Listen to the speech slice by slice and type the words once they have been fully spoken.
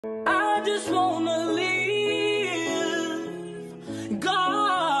I just wanna live.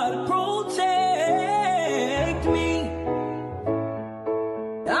 God protect me.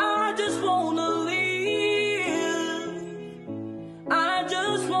 I just wanna live. I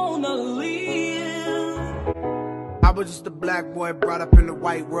just wanna live. I was just a black boy brought up in the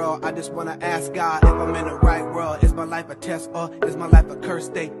white world. I just wanna ask God if I'm in the right world. Is my life a test or is my life a curse?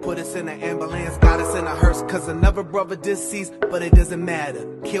 They put us in an ambulance, got us in a hearse, cause another brother deceased, but it doesn't matter.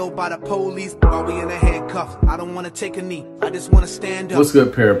 Killed by the police while we in a handcuff. I don't wanna take a knee, I just wanna stand up. What's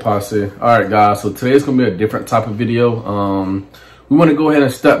good, Parent Posse? Alright guys, so today's gonna be a different type of video. We want to go ahead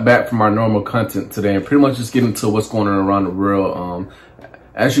and step back from our normal content today and pretty much just get into what's going on around the world.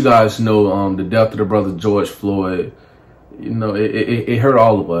 As you guys know, the death of the brother George Floyd, you know, it hurt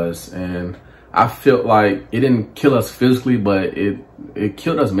all of us, and I felt like it didn't kill us physically, but it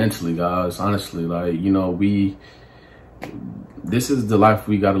killed us mentally, guys. Honestly, like, you know, this is the life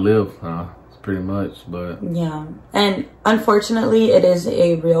we got to live, pretty much. But yeah, and unfortunately, it is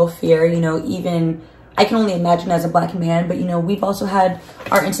a real fear. You know, even I can only imagine as a black man, but you know, we've also had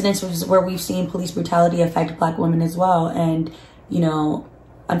our incidences where we've seen police brutality affect black women as well, and you know,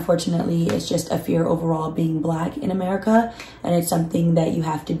 unfortunately, it's just a fear overall being black in America, and it's something that you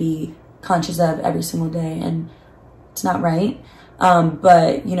have to be conscious of every single day, and it's not right.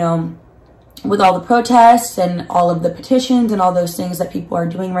 But, you know, with all the protests and all of the petitions and all those things that people are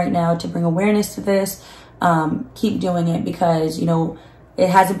doing right now to bring awareness to this, keep doing it, because, you know, it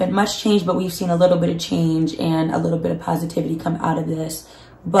hasn't been much change, but we've seen a little bit of change and a little bit of positivity come out of this.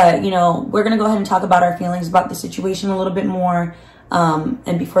 But, you know, we're going to go ahead and talk about our feelings about the situation a little bit more.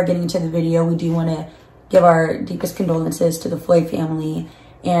 And before getting into the video, we do want to give our deepest condolences to the Floyd family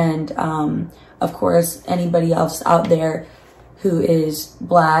and, of course, anybody else out there who is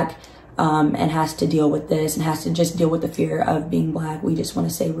black and has to deal with this and has to just deal with the fear of being black. We just want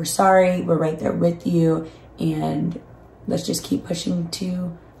to say we're sorry, we're right there with you, and let's just keep pushing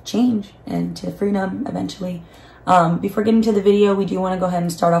to change and to freedom eventually. Before getting to the video, we do want to go ahead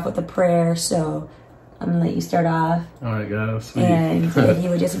and start off with a prayer, so I'm gonna let you start off. All right, guys. Sweet. And if you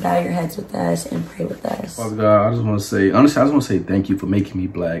would just bow your heads with us and pray with us. Father God, I just want to say, honestly, I just want to say thank you for making me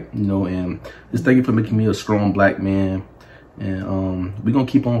black, you know, and just thank you for making me a strong black man. And we're gonna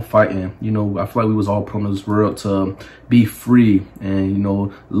keep on fighting. You know, I feel like we was all put on this world to be free and, you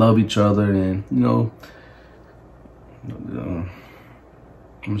know, love each other, and, you know, I'm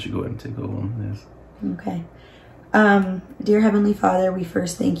gonna go ahead and take over on this. Okay. Dear Heavenly Father, we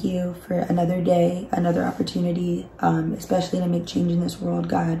first thank you for another day, another opportunity, especially to make change in this world,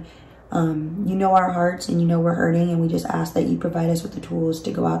 God. You know our hearts and you know we're hurting, and we just ask that you provide us with the tools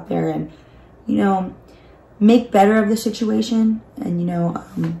to go out there and, you know, make better of the situation. And, you know,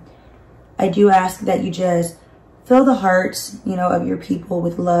 I do ask that you just fill the hearts, you know, of your people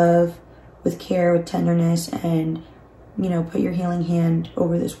with love, with care, with tenderness, and, you know, put your healing hand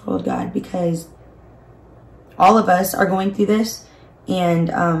over this world, God, because all of us are going through this, and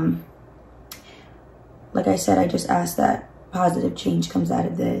like I said, I just ask that positive change comes out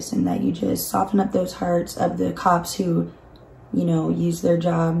of this, and that you just soften up those hearts of the cops who, you know, use their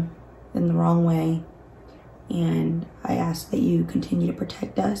job in the wrong way. And I ask that you continue to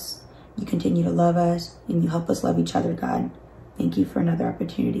protect us, you continue to love us, and you help us love each other, God. Thank you for another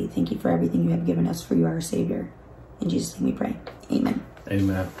opportunity. Thank you for everything you have given us, for you are our Savior. In Jesus' name we pray. Amen.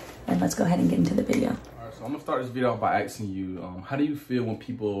 Amen. And let's go ahead and get into the video. So I'm gonna start this video off by asking you, how do you feel when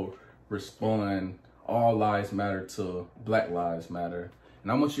people respond all lives matter to Black Lives Matter?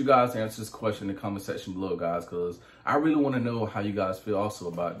 And I want you guys to answer this question in the comment section below, guys, because I really want to know how you guys feel also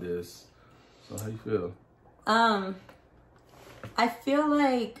about this. So how you feel? I feel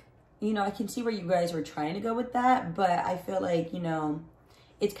like, you know, I can see where you guys were trying to go with that, but I feel like, you know,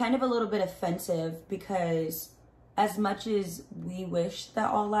 it's kind of a little bit offensive, because as much as we wish that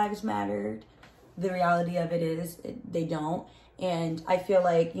all lives mattered, the reality of it is they don't. And I feel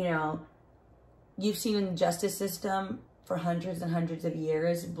like, you know, you've seen in the justice system for hundreds and hundreds of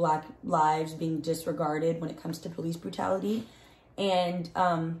years, Black lives being disregarded when it comes to police brutality. And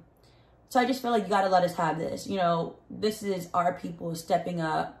so I just feel like you got to let us have this. You know, this is our people stepping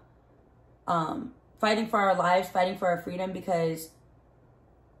up, fighting for our lives, fighting for our freedom, because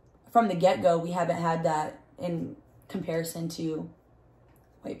from the get-go, we haven't had that in comparison to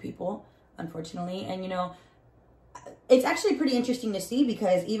white people, unfortunately. And, you know, it's actually pretty interesting to see,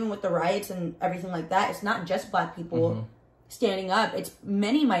 because even with the riots and everything like that, it's not just Black people standing up. It's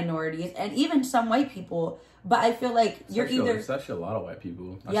many minorities and even some white people. But I feel like it's actually a lot of white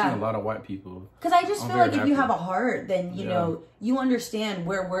people. I've seen a lot of white people. Because I just feel like if you have a heart, then, you know, you understand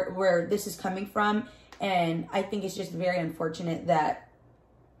where this is coming from. And I think it's just very unfortunate that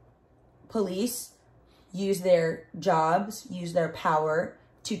police use their jobs, use their power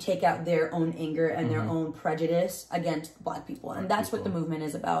to take out their own anger and their own prejudice against Black people. And that's what the movement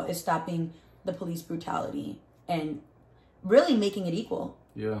is about, is stopping the police brutality and really making it equal.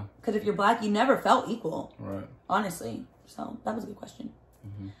 Yeah. Because if you're Black, you never felt equal. Right. Honestly. So that was a good question.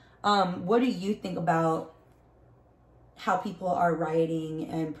 What do you think about how people are rioting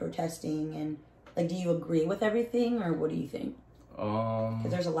and protesting, and like, do you agree with everything, or what do you think? Because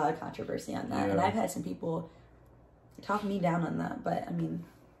there's a lot of controversy on that, and I've had some people talk me down on that, but I mean,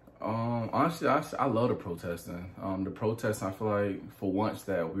 honestly, I love the protesting. The protesting, I feel like for once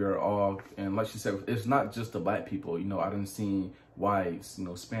that we are all, and like she said, it's not just the Black people. You know, I done seen whites, you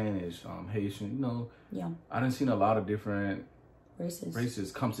know, Spanish, Haitian, you know. Yeah. I done seen a lot of different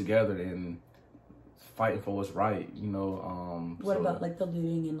races come together and fighting for what's right. You know. What about like the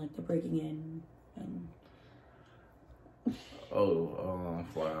looting and like the breaking in and?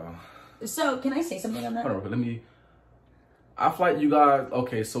 Wow. So can I say something on that? Hold on, let me. I feel like you guys,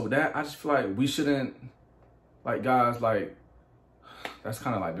 okay, so that, I just feel like we shouldn't, like, guys, like, that's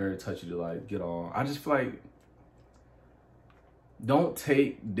kind of, like, very touchy to, like, get on. I just feel like, don't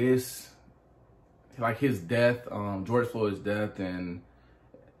take this, like, his death, George Floyd's death, and,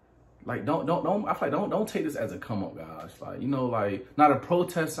 like, don't, I feel like, don't take this as a come up, guys. Like, you know, like, not a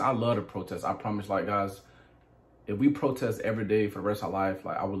protest, I love to protest. I promise, like, guys, if we protest every day for the rest of our life,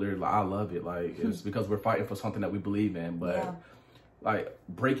 like, I would literally, like, I love it. Like, it's because we're fighting for something that we believe in. But, like,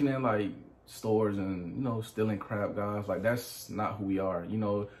 breaking in, like, stores and, you know, stealing crap, guys, like, that's not who we are. You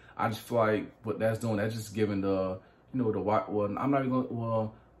know, I just feel like what that's doing, that's just giving the, you know, the white, well, I'm not even going to,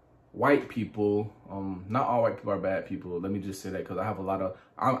 well, white people, not all white people are bad people. Let me just say that, because I have a lot of,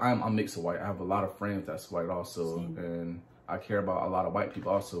 I'm a mix of white. I have a lot of friends that's white also. Same. And I care about a lot of white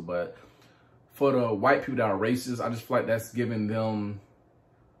people also. But for the white people that are racist, I just feel like that's giving them,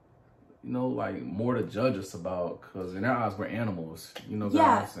 you know, like, more to judge us about, because in their eyes, we're animals, you know,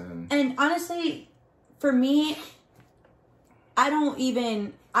 guys. And honestly, for me,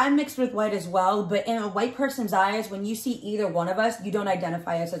 I'm mixed with white as well, but in a white person's eyes, when you see either one of us, you don't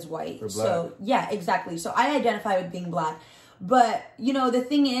identify us as white. So, yeah, exactly. So I identify with being Black. But, you know, the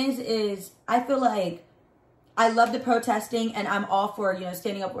thing is I feel like I love the protesting, and I'm all for, you know,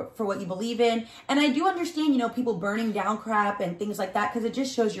 standing up for what you believe in. And I do understand, you know, people burning down crap and things like that, because it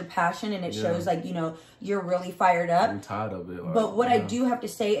just shows your passion, and it shows, like, you know, you're really fired up. I'm tired of it. Like, but what I do have to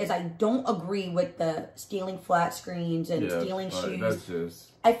say is I don't agree with the stealing flat screens and stealing shoes. That's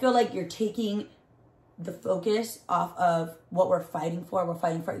just... I feel like you're taking the focus off of what we're fighting for. We're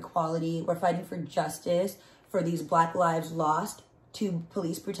fighting for equality. We're fighting for justice for these Black lives lost to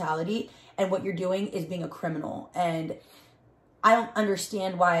police brutality. And what you're doing is being a criminal. And I don't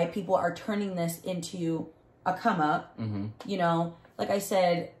understand why people are turning this into a come up. You know, like I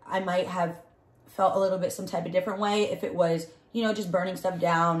said, I might have felt a little bit some type of different way if it was, you know, just burning stuff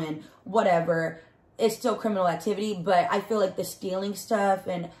down and whatever. It's still criminal activity, but I feel like the stealing stuff,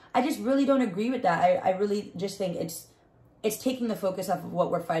 and I just really don't agree with that. I really just think it's taking the focus off of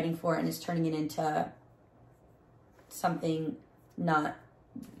what we're fighting for, and it's turning it into something not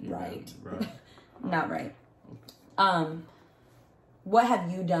right. Not right. What have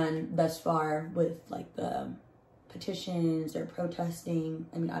you done thus far with, like, the petitions or protesting?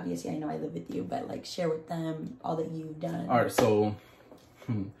 I mean, obviously I know I live with you, but, like, share with them all that you've done. All right, so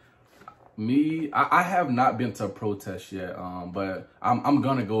I have not been to a protest yet, but I'm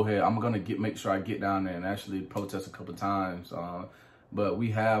gonna go ahead. I'm gonna make sure I get down there and actually protest a couple times. But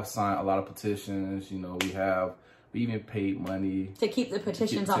we have signed a lot of petitions. You know, we even paid money to keep the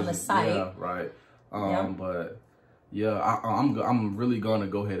petitions on the site. Yeah, right. But yeah, I'm really gonna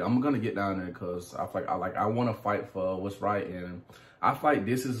go ahead. I'm gonna get down there because I feel like I want to fight for what's right, and I feel like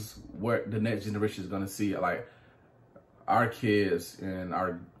this is where the next generation is gonna see it. Like, our kids and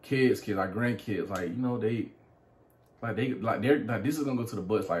our kids, our grandkids, like, you know, they're this is gonna go to the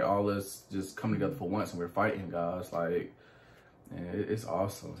books. Like, all this just coming together for once, and we're fighting, guys. Like, and it's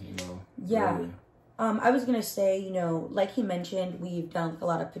awesome, you know. Yeah. Really. I was gonna say, you know, like he mentioned, we've done a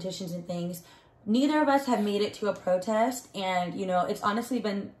lot of petitions and things. Neither of us have made it to a protest, and, you know, it's honestly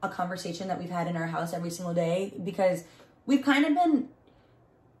been a conversation that we've had in our house every single day, because we've kind of been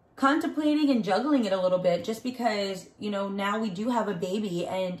contemplating and juggling it a little bit, just because, you know, now we do have a baby,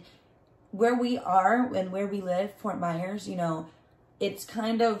 and where we are and where we live, Fort Myers, you know, it's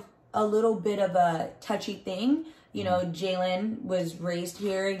kind of a little bit of a touchy thing. You know, Jalen was raised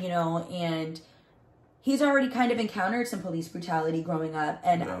here, you know, and he's already kind of encountered some police brutality growing up,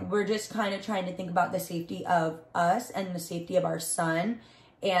 and we're just kind of trying to think about the safety of us and the safety of our son.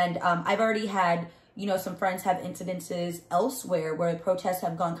 And I've already had, you know, some friends have incidences elsewhere where protests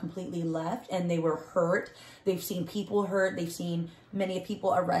have gone completely left and they were hurt. They've seen people hurt. They've seen many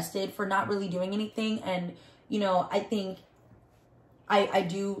people arrested for not really doing anything. And, you know, I think I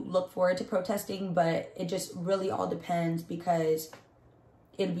do look forward to protesting, but it just really all depends, because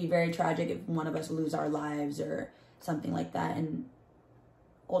it'd be very tragic if one of us lose our lives or something like that. And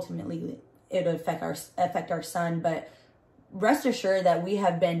ultimately it would affect our son. But rest assured that we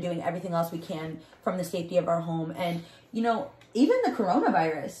have been doing everything else we can from the safety of our home. And, you know, even the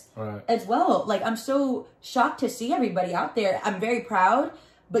coronavirus as well. Like, I'm so shocked to see everybody out there. I'm very proud.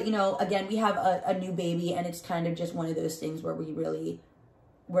 But, you know, again, we have a new baby, and it's kind of just one of those things where we really,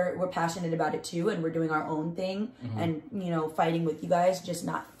 we're passionate about it too. And we're doing our own thing and, you know, fighting with you guys, just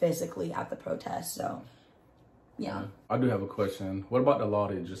not physically at the protest. So, yeah. I do have a question. What about the law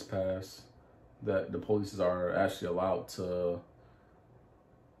that just passed, that the police are actually allowed to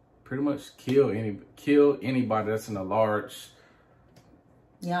pretty much kill anybody that's in a large...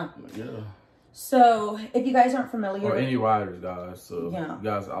 Yeah. Yeah. So, if you guys aren't familiar... Or any riders, guys. So, yeah. You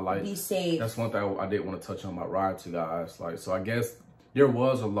guys, I like... Be safe. That's one thing I did want to touch on about rides, you guys. Like, so I guess there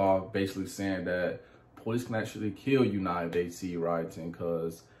was a law basically saying that police can actually kill you now if they see you rioting,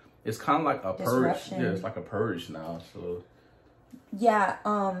 because it's kind of like a purge. Yeah, it's like a purge now, so... Yeah,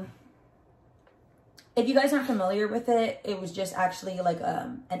 if you guys aren't familiar with it, it was just actually like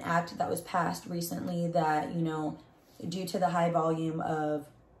an act that was passed recently that, you know, due to the high volume of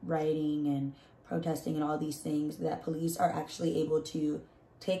rioting and protesting and all these things, that police are actually able to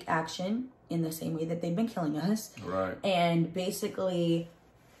take action in the same way that they've been killing us. Right. And basically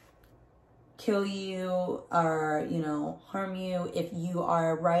kill you or, you know, harm you if you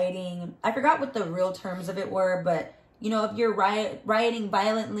are rioting. I forgot what the real terms of it were, but, you know, if you're rioting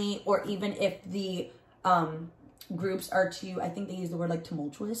violently, or even if the groups are too, I think they use the word like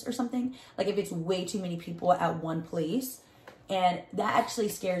tumultuous or something. Like if it's way too many people at one place. And that actually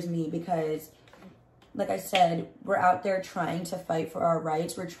scares me, because like I said, we're out there trying to fight for our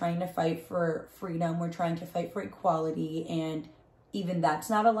rights. We're trying to fight for freedom. We're trying to fight for equality. And even that's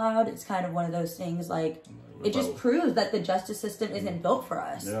not allowed. It's kind of one of those things, like, it just proves that the justice system isn't built for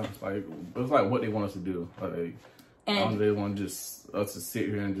us. Yeah, it's like what they want us to do. Like, and they want us to sit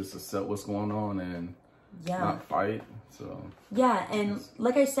here and just accept what's going on and not fight. So yeah, and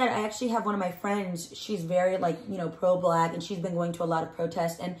like I said, I actually have one of my friends. She's very, like, you know, pro-black, and she's been going to a lot of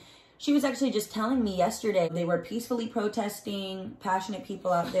protests. And she was actually just telling me yesterday they were peacefully protesting, passionate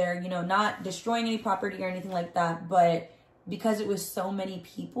people out there, you know, not destroying any property or anything like that. But because it was so many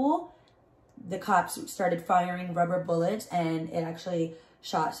people, the cops started firing rubber bullets, and it actually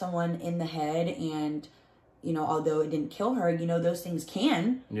shot someone in the head. And, you know, although it didn't kill her, you know, those things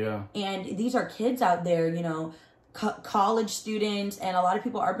can. Yeah. And these are kids out there, you know, college students, and a lot of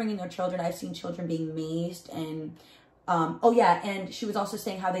people are bringing their children. I've seen children being maced, and oh yeah, and she was also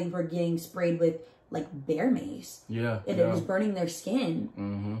saying how they were getting sprayed with like bear mace. Yeah. And it was burning their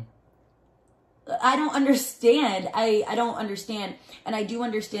skin. I don't understand. I don't understand. And I do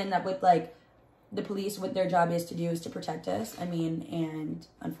understand that with, like, the police, what their job is to do is to protect us. I mean, and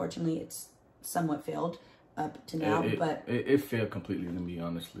unfortunately it's somewhat failed up to now. But it failed completely, to me,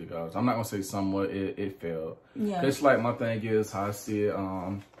 honestly, guys. I'm not gonna say somewhat. It failed. Yeah. It's like, my thing is how I see it.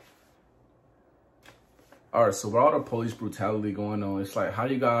 All right, so with all the police brutality going on, it's like, how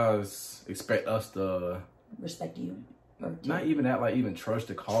you guys expect us to respect you? Not even that, like, even trust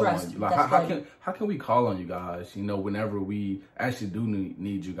to call on you. Like, how can we call on you guys, you know, whenever we actually do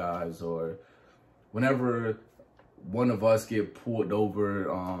need you guys, or whenever one of us get pulled over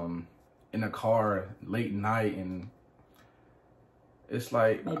in a car late night, and it's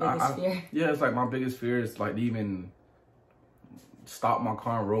like my biggest fear. Yeah, it's like my biggest fear is like to even stop my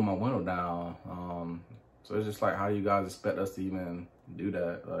car and roll my window down. So it's just like, how you guys expect us to even do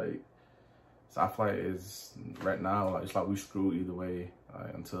that? Like, so I feel like it's right now, like, it's like we screwed either way,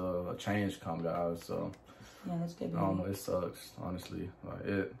 until a change comes, guys. So yeah, that's good. I don't know, it sucks, honestly. Like,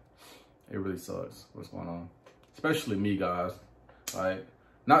 it really sucks what's going on, especially me, guys. Like,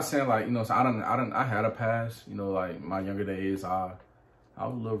 not saying, like, you know, so I had a past, you know, like my younger days, I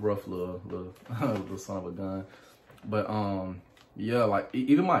was a little rough, little son of a gun. But yeah, like,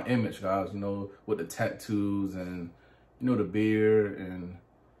 even my image, guys, you know, with the tattoos and, you know, the beard and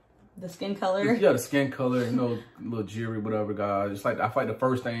the skin color. Yeah, the skin color, you know, little jewelry, whatever, guys. It's like, I feel like the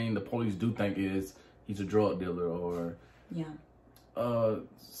first thing the police do think is he's a drug dealer, or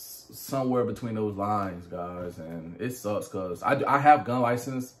somewhere between those lines, guys. And it sucks, because I have gun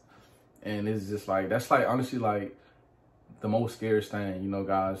license, and it's just like, that's like, honestly, like the most scariest thing, you know,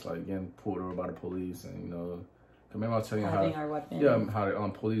 guys, like getting pulled over by the police, and, you know, Remember I was telling you having our weapon. Yeah, how the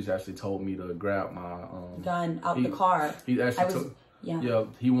police actually told me to grab my gun out the car. He actually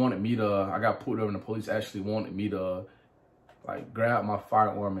he wanted me to. I got pulled over, and the police actually wanted me to like grab my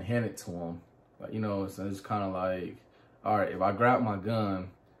firearm and hand it to him. Like, you know, so it's kind of like, all right, if I grab my gun,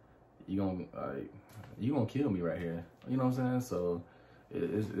 you gonna kill me right here. You know what I'm saying? So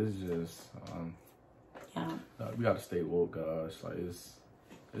it's just we gotta stay woke, guys. Like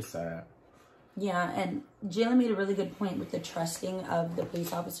it's sad. Yeah, and Jalen made a really good point with the trusting of the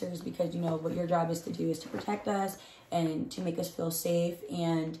police officers, because, you know, what your job is to do is to protect us and to make us feel safe.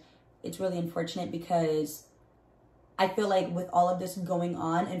 And it's really unfortunate because I feel like with all of this going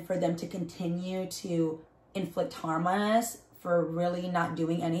on and for them to continue to inflict harm on us for really not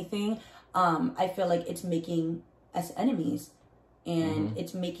doing anything, I feel like it's making us enemies, and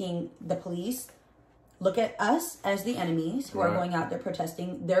it's making the police look at us as the enemies who are going out there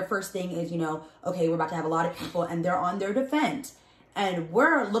protesting. Their first thing is, you know, okay, we're about to have a lot of people and they're on their defense. And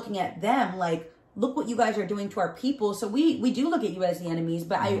we're looking at them like, look what you guys are doing to our people. So we do look at you as the enemies.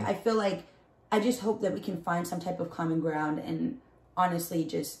 But I feel like, I just hope that we can find some type of common ground and honestly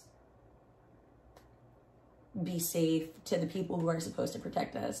just be safe to the people who are supposed to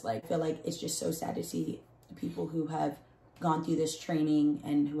protect us. Like, I feel like it's just so sad to see the people who have gone through this training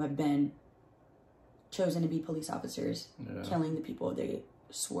and who have been chosen to be police officers killing the people they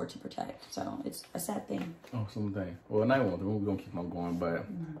swore to protect. So it's a sad thing. Oh, something. Well, and I won't. We're gonna keep on going. But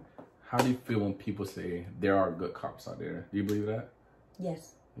how do you feel when people say there are good cops out there? Do you believe that?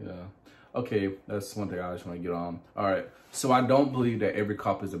 Yes. Yeah. Okay, that's one thing I just want to get on. All right. So I don't believe that every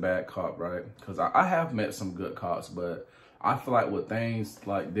cop is a bad cop, right? Because I have met some good cops, but I feel like with things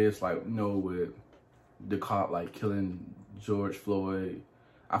like this, like, you know, with the cop like killing George Floyd,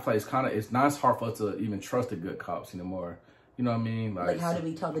 I feel like it's not as hard for us to even trust the good cops anymore. You know what I mean? Like how do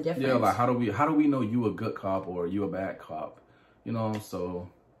we tell the difference? Yeah, like how do we know you a good cop or you a bad cop? You know, so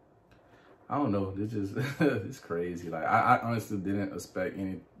I don't know. It's just it's crazy. Like I honestly didn't expect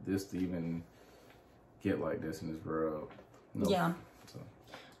this to even get like this in this world. No. Yeah.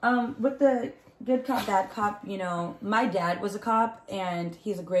 So. With the good cop, bad cop, you know, my dad was a cop and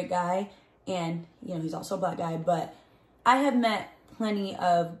he's a great guy, and you know, he's also a black guy, but I have met plenty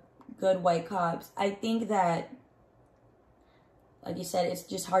of good white cops. I think that, like you said, it's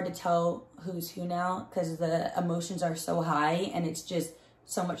just hard to tell who's who now because the emotions are so high and it's just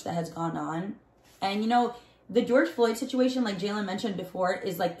so much that has gone on. And, you know, the George Floyd situation, like Jalen mentioned before,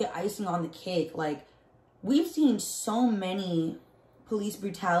 is like the icing on the cake. Like, we've seen so many police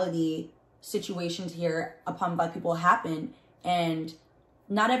brutality situations here upon black people happen, and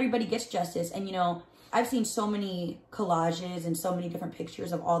not everybody gets justice. And, you know, I've seen so many collages and so many different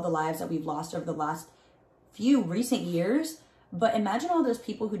pictures of all the lives that we've lost over the last few recent years. But imagine all those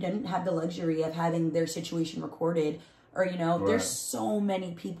people who didn't have the luxury of having their situation recorded. Or, you know, there's so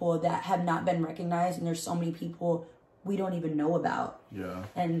many people that have not been recognized, and there's so many people we don't even know about. Yeah.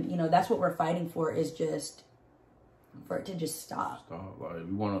 And, you know, that's what we're fighting for, is just for it to just stop. Like,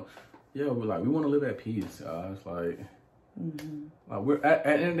 we want to, we want to live at peace, guys. Like, like we're at the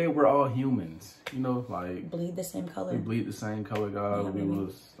end of the day, we're all humans, you know, like bleed the same color. We bleed the same color, guys. Yeah, we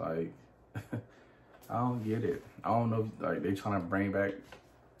was like, I don't get it. I don't know if, like, they trying to bring back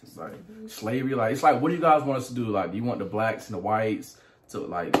like slavery. Like, it's like, what do you guys want us to do? Like, do you want the blacks and the whites to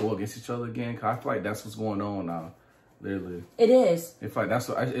like go against each other again? Cause I feel like that's what's going on now. Literally, it is. It's like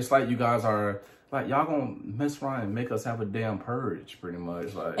it's like you guys are like, y'all gonna mess around and make us have a damn purge, pretty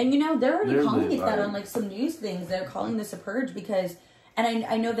much. Like, and you know, they're already calling it that on like some news things. They're calling this a purge because, and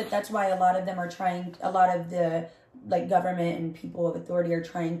I know that that's why a lot of them are trying. A lot of the like government and people of authority are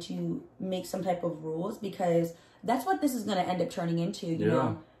trying to make some type of rules, because that's what this is going to end up turning into. You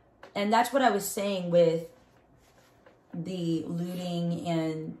know, and that's what I was saying with the looting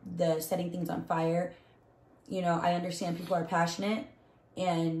and the setting things on fire. You know, I understand people are passionate,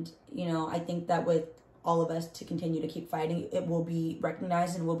 and, you know, I think that with all of us to continue to keep fighting, it will be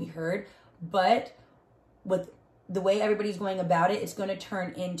recognized and will be heard. But with the way everybody's going about it, it's going to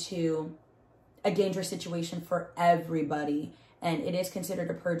turn into a dangerous situation for everybody. And it is considered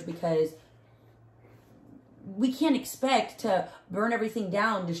a purge because we can't expect to burn everything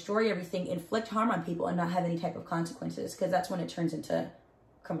down, destroy everything, inflict harm on people and not have any type of consequences, because that's when it turns into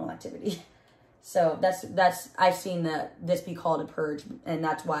criminal activity. So that's I've seen this be called a purge, and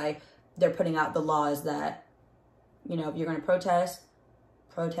that's why they're putting out the laws that, you know, if you're going to protest,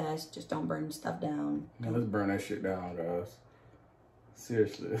 just don't burn stuff down. Yeah, let's burn that shit down, guys.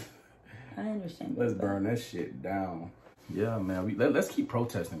 Seriously. I understand. Let's burn that shit down. Yeah, man. Let's keep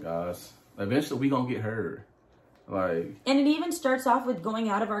protesting, guys. Eventually, we gonna get heard. Like, and it even starts off with going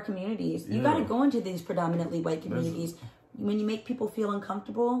out of our communities. You got to go into these predominantly white communities. When you make people feel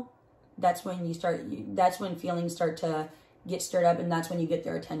uncomfortable, that's when you start. That's when feelings start to get stirred up, and that's when you get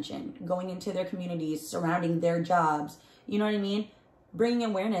their attention. Going into their communities, surrounding their jobs. You know what I mean? Bringing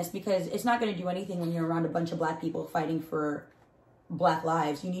awareness, because it's not going to do anything when you're around a bunch of black people fighting for black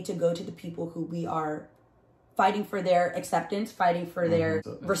lives. You need to go to the people who we are fighting for their acceptance, fighting for their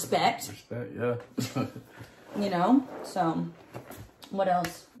respect. Respect, yeah. You know? So, what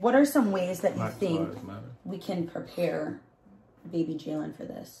else? What are some ways that you think we can prepare baby Jalen for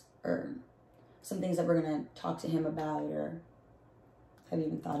this? Or some things that we're going to talk to him about? Or have you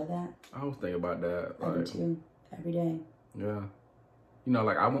even thought of that? I was thinking about that. I do too. Every day. Yeah. You know,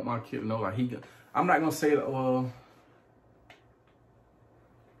 like, I want my kid to know, like, I'm not going to say that, well,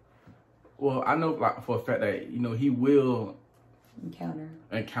 I know, like, for a fact that, you know, he will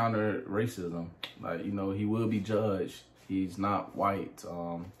encounter racism. Like, you know, he will be judged. He's not white.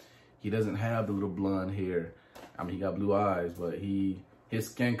 He doesn't have the little blonde hair. I mean, he got blue eyes, but his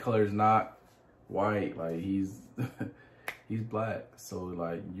skin color is not white. Like, he's black. So,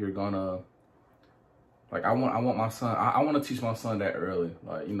 like, you're gonna, like, I want my son, I want to teach my son that early.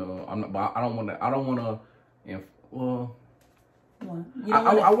 Like, you know, I don't want to, well, what? You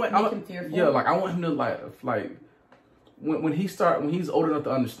don't want to make him fearful? Yeah, like, I want him to, like, when he's old enough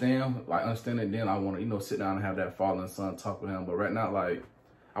to understand it, then I want to, you know, sit down and have that father and son talk with him. But right now, like,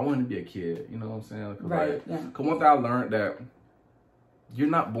 I want him to be a kid, you know what I'm saying? Right, like, yeah. Because one thing I learned, that you're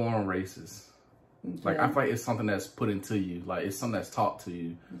not born racist. Okay. Like, I feel like it's something that's put into you. Like, it's something that's taught to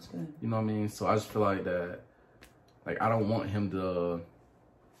you. That's good. You know what I mean? So I just feel like that, like, I don't want him to,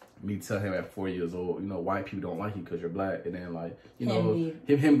 me tell him at 4 years old, you know, white people don't like you because you're black. And then, like, you know,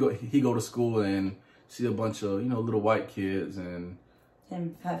 he go to school and see a bunch of, you know, little white kids and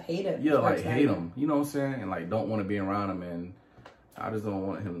him have hate him. Yeah, like, hate him. You know what I'm saying? And, like, don't want to be around him. And I just don't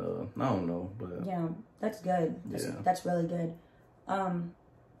want him to, I don't know. But yeah, that's good. That's really good.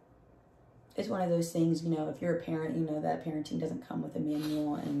 It's one of those things, you know, if you're a parent, you know that parenting doesn't come with a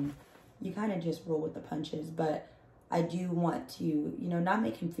manual and you kind of just roll with the punches. But I do want to, you know, not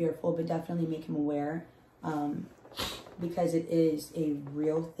make him fearful, but definitely make him aware, because it is a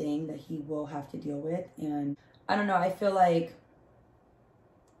real thing that he will have to deal with. And I don't know, I feel like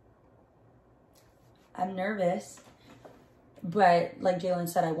I'm nervous, but like Jalen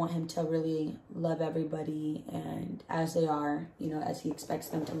said, I want him to really love everybody and as they are, you know, as he expects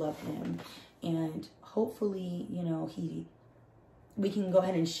them to love him. And hopefully, you know, we can go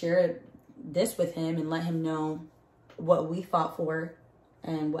ahead and share this with him and let him know what we fought for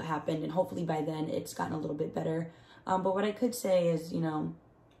and what happened. And hopefully by then it's gotten a little bit better. But what I could say is, you know,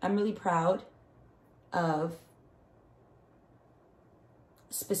 I'm really proud of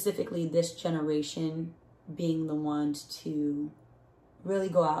specifically this generation being the ones to really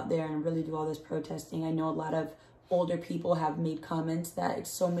go out there and really do all this protesting. I know a lot of older people have made comments that it's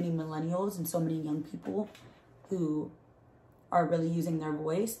so many millennials and so many young people who are really using their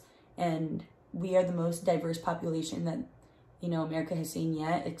voice. And we are the most diverse population that, you know, America has seen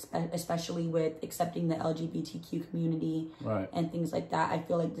yet, especially with accepting the LGBTQ community and things like that. I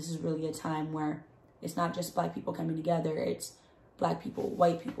feel like this is really a time where it's not just black people coming together. It's black people,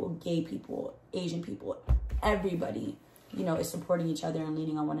 white people, gay people, Asian people, everybody, you know, is supporting each other and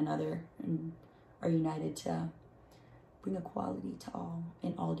leaning on one another and are united to bring equality to all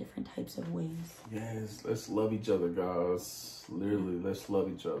in all different types of ways. Yes, let's love each other, guys. Literally, let's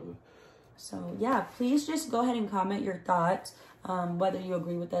love each other. So yeah, please just go ahead and comment your thoughts. Whether you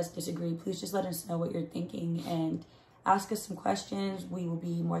agree with us, disagree, please just let us know what you're thinking and ask us some questions. We will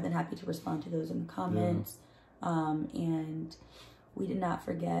be more than happy to respond to those in the comments. And we did not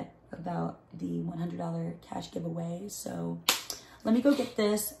forget about the $100 cash giveaway. So let me go get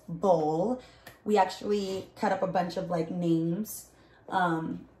this bowl. We actually cut up a bunch of like names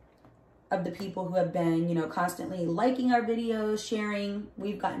of the people who have been, you know, constantly liking our videos, sharing.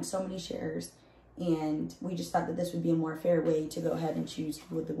 We've gotten so many shares, and we just thought that this would be a more fair way to go ahead and choose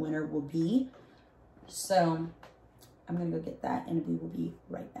who the winner will be. So I'm gonna go get that and we will be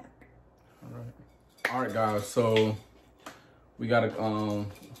right back. All right guys, so we gotta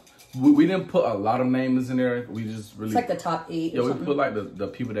we didn't put a lot of names in there. We just really, it's like the top 8. Yeah, we put like the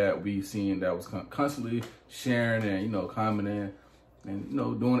people that we seen that was constantly sharing and, you know, commenting and, you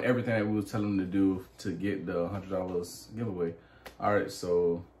know, doing everything that we was telling them to do to get the $100 giveaway. All right,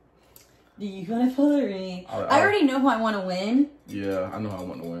 so do you want to follow me? I already know who I want to win. Yeah, I know who I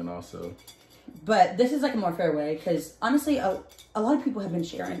want to win also. But this is like a more fair way because honestly, a lot of people have been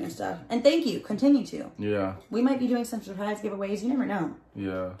sharing and stuff. And thank you. Continue to. Yeah. We might be doing some surprise giveaways. You never know.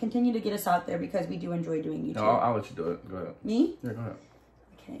 Yeah. Continue to get us out there because we do enjoy doing YouTube. No, I'll let you do it. Go ahead. Me? Yeah, go ahead.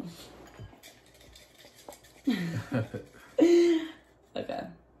 Okay. Okay.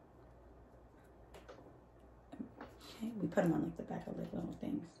 Okay, we put them on like the back of like little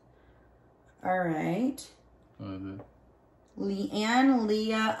things. All right. Leanne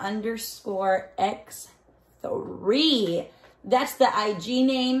Leah _X3. That's the IG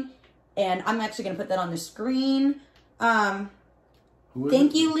name, and I'm actually gonna put that on the screen. Thank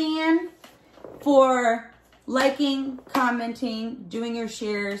you, Leanne, for liking, commenting, doing your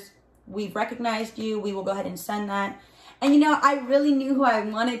shares. We've recognized you. We will go ahead and send that. And you know, I really knew who I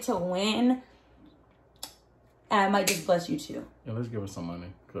wanted to win. And I might just bless you too. Yeah, let's give her some money,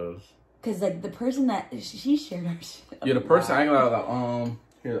 cause like the person that she shared her shit. Yeah, the person I ain't gonna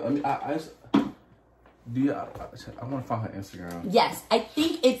here. I mean, I want to find her Instagram. Yes, I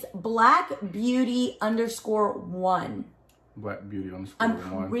think it's blackbeauty_1. Black Beauty _1.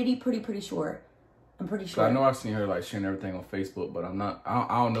 I'm pretty sure. I'm pretty sure. I know I've seen her like sharing everything on Facebook, but I'm not.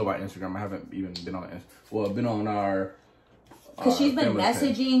 I don't know about Instagram. I haven't even been on. Well, I've been on our. Because she's been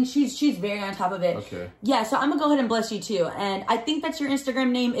messaging. She's very on top of it. Okay. Yeah, so I'm going to go ahead and bless you too. And I think that's your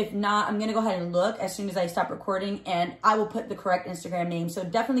Instagram name. If not, I'm going to go ahead and look as soon as I stop recording. And I will put the correct Instagram name. So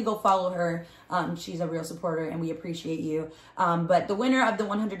definitely go follow her. She's a real supporter and we appreciate you. But the winner of the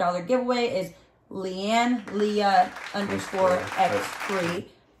 $100 giveaway is Leanne Leah _X3.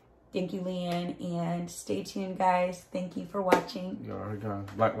 Thank you, Leanne. And stay tuned, guys. Thank you for watching. You already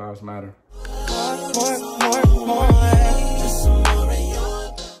got Black Lives Matter.